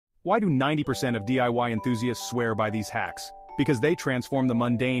Why do 90% of DIY enthusiasts swear by these hacks? Because they transform the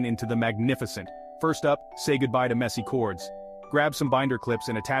mundane into the magnificent. First up, say goodbye to messy cords. Grab some binder clips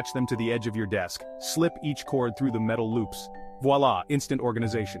and attach them to the edge of your desk. Slip each cord through the metal loops. Voila, instant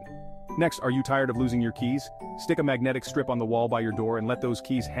organization. Next, are you tired of losing your keys? Stick a magnetic strip on the wall by your door and let those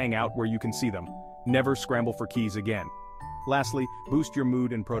keys hang out where you can see them. Never scramble for keys again. Lastly, boost your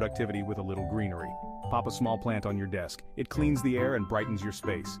mood and productivity with a little greenery. Pop a small plant on your desk. It cleans the air and brightens your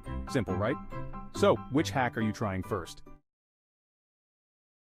space. Simple, right? So, which hack are you trying first?